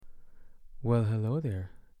Well, hello there,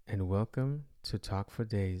 and welcome to Talk for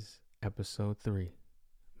Days, Episode 3.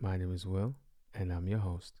 My name is Will, and I'm your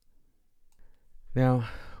host. Now,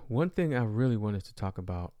 one thing I really wanted to talk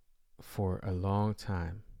about for a long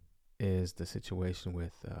time is the situation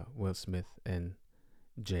with Will Smith and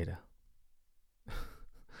Jada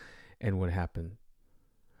and what happened.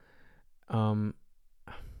 Um,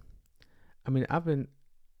 I've been,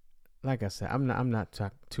 like I said, I'm not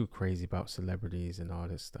too crazy about celebrities and all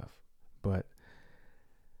this stuff, but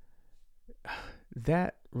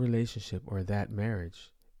that relationship or that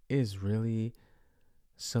marriage is really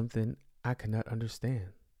something I cannot understand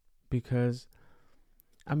because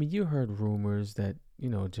you heard rumors that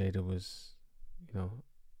Jada was you know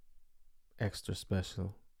extra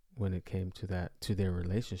special when it came to their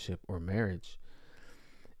relationship or marriage,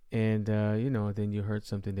 and then you heard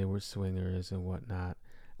something they were swingers and whatnot.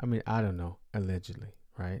 I don't know, allegedly,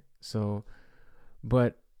 right? So,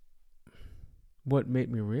 but what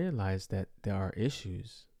made me realize that there are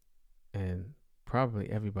issues, and probably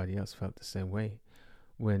everybody else felt the same way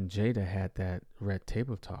when Jada had that red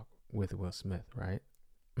table talk with Will Smith, right?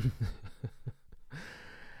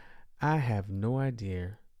 I have no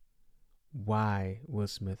idea why Will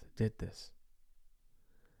Smith did this.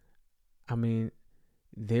 I mean,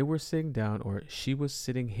 they were sitting down, or she was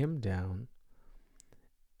sitting him down,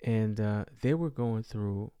 and they were going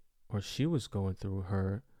through, or she was going through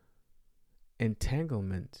her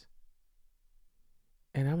entanglement.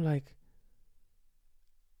 And I'm like,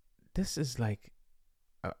 this is like,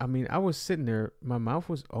 I was sitting there, my mouth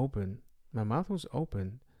was open. My mouth was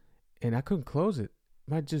open and I couldn't close it.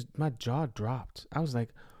 My jaw dropped. I was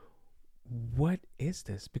like, what is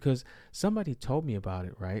this? Because somebody told me about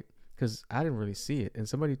it, right? Because I didn't really see it. And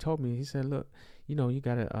somebody told me, he said, look, you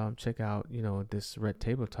got to check out, this red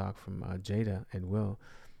table talk from Jada and Will.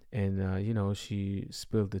 And, she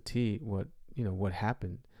spilled the tea, what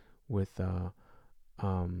happened with,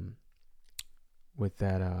 um, with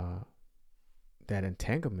that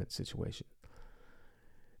entanglement situation.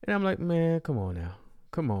 And I'm like, man, come on now.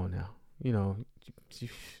 Come on now.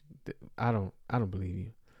 I don't believe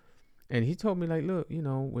you. And he told me, like, look,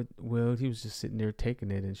 with Will, he was just sitting there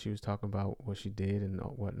taking it, and she was talking about what she did and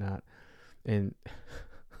whatnot. And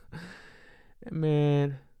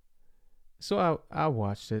man, so I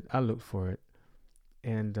watched it. I looked for it,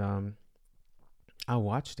 and I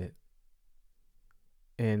watched it,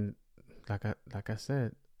 and like I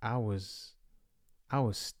said, I was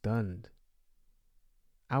stunned.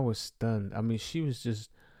 I was stunned. She was just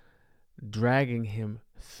dragging him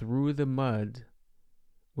through the mud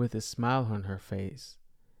with a smile on her face,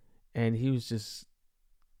 and he was just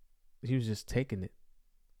taking it.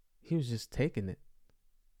 He was just taking it.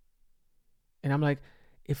 And I'm like,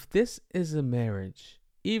 if this is a marriage,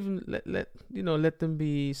 even let them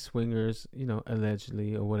be swingers,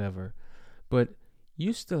 allegedly or whatever, but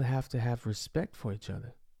you still have to have respect for each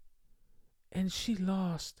other. And she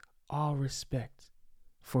lost all respect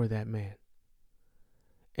for that man.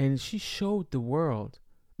 And she showed the world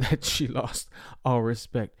that she lost all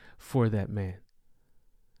respect for that man.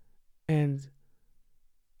 And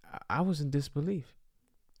I was in disbelief.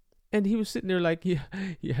 And he was sitting there like,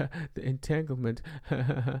 yeah, the entanglement.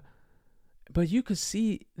 But you could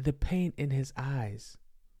see the pain in his eyes.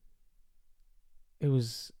 It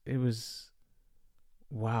was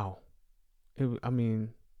wow. It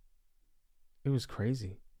was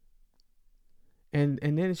crazy. And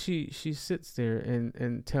then she sits there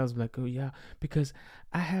and tells me, like, oh yeah, because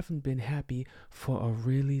I haven't been happy for a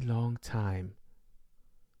really long time.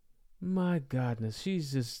 My goodness,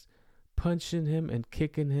 she's just punching him and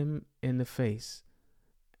kicking him in the face,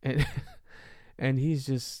 and and he's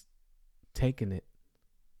just taking it.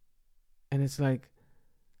 And it's like,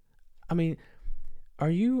 I mean, are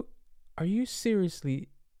you seriously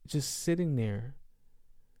just sitting there,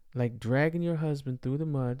 like dragging your husband through the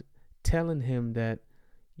mud, telling him that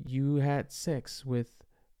you had sex with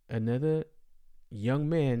another young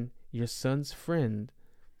man, your son's friend,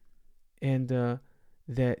 and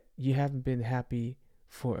that you haven't been happy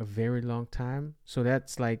for a very long time? So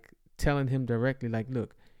that's like telling him directly, like,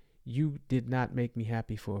 look, you did not make me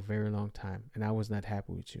happy for a very long time, and I was not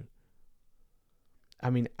happy with you.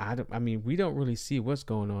 We don't really see what's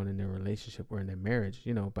going on in their relationship or in their marriage,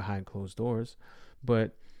 behind closed doors,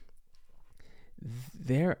 but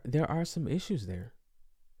there are some issues there.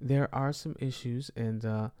 There are some issues,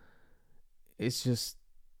 and it's just,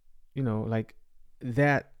 like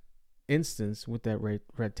that instance with that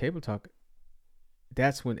red table talk.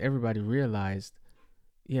 That's when everybody realized,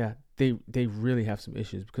 yeah, they really have some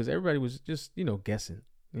issues, because everybody was just guessing.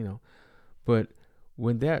 But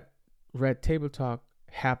when that red table talk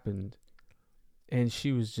happened, and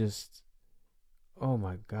she was just, oh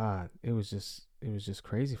my God, it was just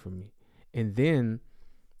crazy for me. And then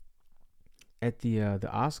at the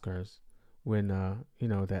Oscars, when you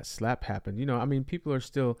know, that slap happened, you know, I mean, people are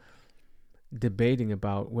still debating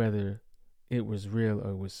about whether it was real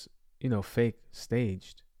or was, you know, fake,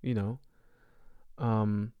 staged, you know.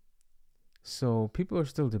 Um, so people are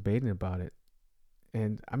still debating about it,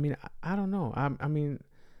 and I mean, I don't know. I mean,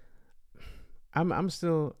 I'm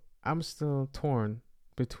still torn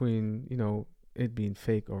between, you know, it being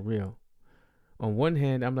fake or real. On one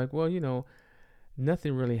hand, I'm like, well, you know,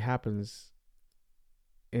 nothing really happens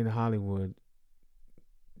in Hollywood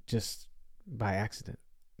just by accident.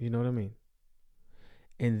 You know what I mean?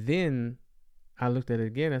 And then I looked at it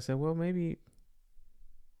again. I said, well, maybe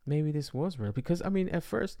this was real, because I mean, at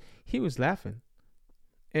first he was laughing,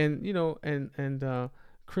 and you know, and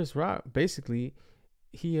Chris Rock basically,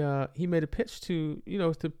 he made a pitch to, you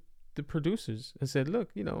know, to the producers and said, look,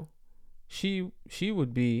 you know, she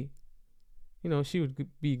would be, you know, she would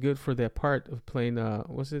be good for that part of playing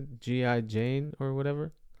was it G.I. Jane or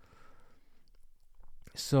whatever.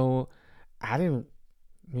 So I didn't,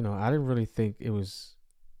 you know, I didn't really think it was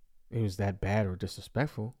that bad or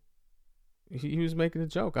disrespectful. He was making a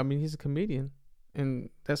joke. I mean, he's a comedian, and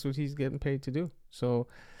that's what he's getting paid to do. So,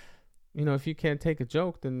 you know, if you can't take a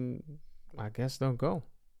joke, then I guess don't go.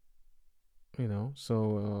 You know,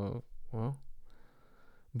 so well,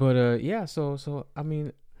 but yeah. So I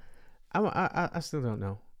mean, I still don't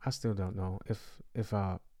know. I still don't know if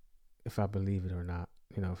I believe it or not.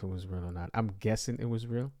 You know, if it was real or not. I'm guessing it was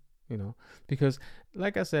real. You know, because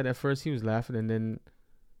like I said, at first he was laughing, and then,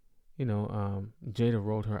 you know, Jada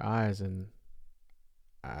rolled her eyes, and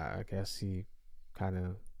I guess he kind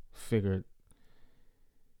of figured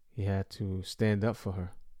he had to stand up for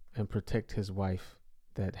her and protect his wife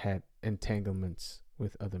that had entanglements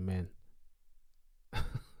with other men.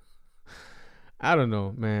 I don't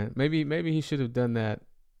know, man. Maybe he should have done that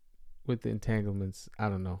with the entanglements. I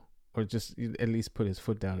don't know, or just at least put his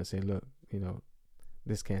foot down and say, "Look, you know,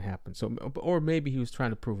 this can't happen." So, or maybe he was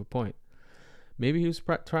trying to prove a point. Maybe he was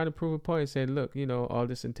trying to prove a point and say, "Look, you know, all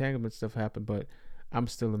this entanglement stuff happened, but I'm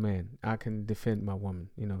still a man. I can defend my woman.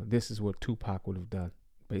 You know, this is what Tupac would have done,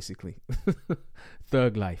 basically.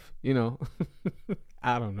 Thug life. You know."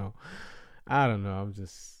 I don't know. I don't know. I'm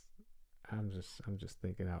just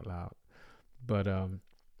thinking out loud. But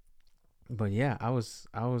but yeah, I was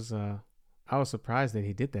surprised that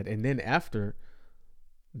he did that. And then after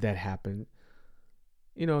that happened,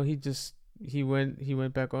 you know, he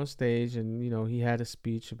went back on stage, and you know, he had a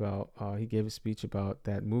speech about he gave a speech about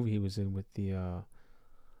that movie he was in with the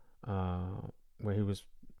where he was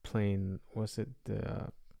playing, what's it, the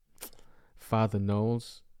Father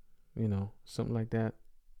Knowles, you know, something like that.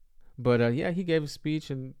 But yeah, he gave a speech,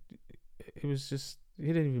 and it was just, he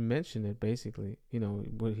didn't even mention it, basically, you know,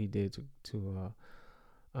 what he did to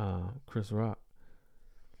Chris Rock.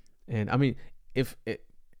 And I mean, if it,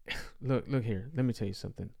 look here, let me tell you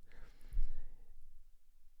something.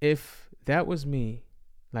 If that was me,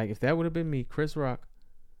 like if that would have been me, Chris Rock,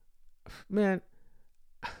 man,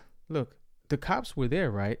 look, the cops were there,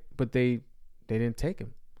 right? But they didn't take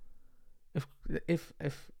him. If if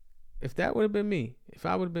if if that would have been me, if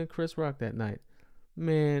I would have been Chris Rock that night,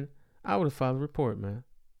 man, I would have filed a report, man.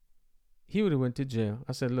 He would have went to jail.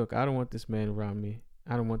 I said, look, I don't want this man around me.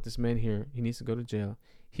 I don't want this man here. He needs to go to jail.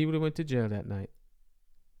 He would have went to jail that night,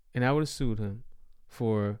 and I would have sued him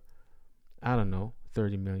for, I don't know,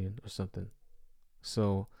 30 million or something.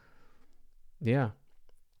 So yeah,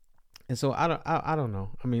 and so I don't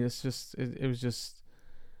know. I mean, it's just it was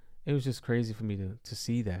just crazy for me to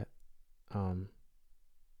see that. Um,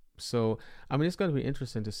 so I mean, it's going to be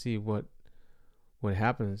interesting to see what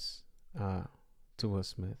happens to Will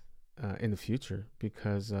Smith in the future,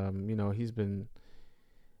 because you know, he's been.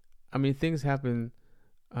 I mean, things have been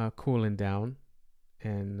cooling down,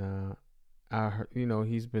 and you know,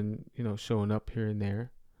 he's been, you know, showing up here and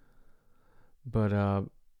there, but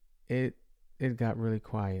it it got really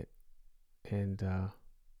quiet, and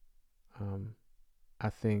um, I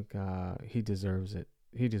think he deserves it.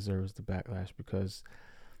 He deserves the backlash, because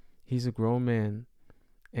he's a grown man,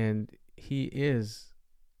 and he is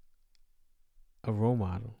a role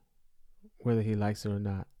model, whether he likes it or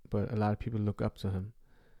not. But a lot of people look up to him,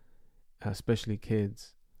 especially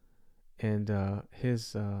kids, and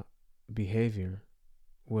his behavior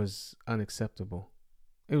was unacceptable.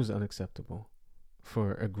 It was unacceptable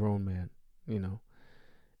for a grown man, you know.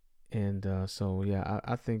 And so yeah,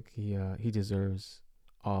 I think he deserves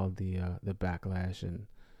all the backlash and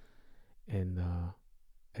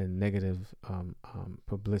and negative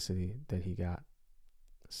publicity that he got.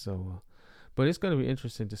 So, But it's going to be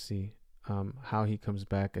interesting to see how he comes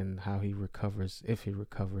back and how he recovers, if he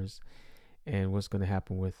recovers, and what's going to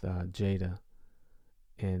happen with Jada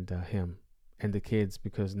and him and the kids,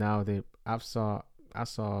 because now I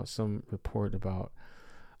saw some report about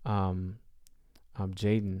um,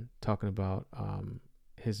 Jaden talking about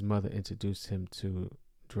his mother introduced him to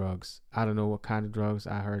drugs. I don't know what kind of drugs.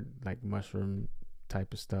 I heard like mushroom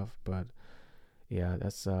type of stuff, but yeah,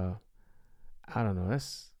 that's I don't know.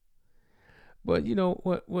 That's but you know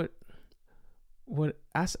what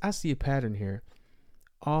I see a pattern here.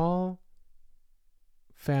 All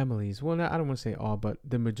families, well, I don't want to say all, but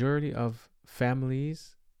the majority of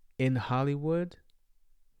families in Hollywood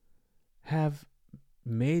have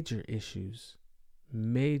major issues.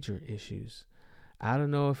 Major issues. I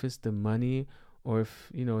don't know if it's the money or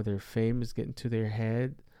if, their fame is getting to their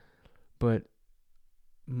head, but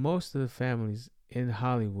most of the families in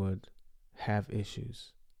Hollywood have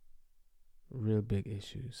issues. Real big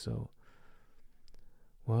issues. So,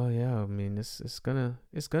 well, yeah, I mean, it's gonna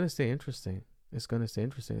stay interesting. It's gonna stay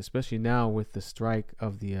interesting, especially now with the strike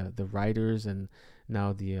of the writers, and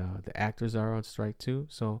now the actors are on strike too.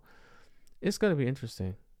 So it's gonna be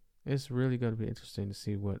interesting. It's really gonna be interesting to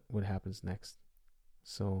see what happens next.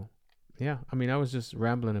 So yeah, I mean, I was just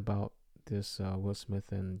rambling about this Will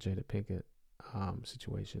Smith and Jada Pinkett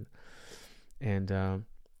situation, and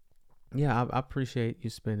yeah, I appreciate you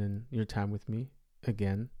spending your time with me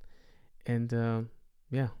again, and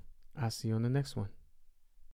yeah, I'll see you on the next one.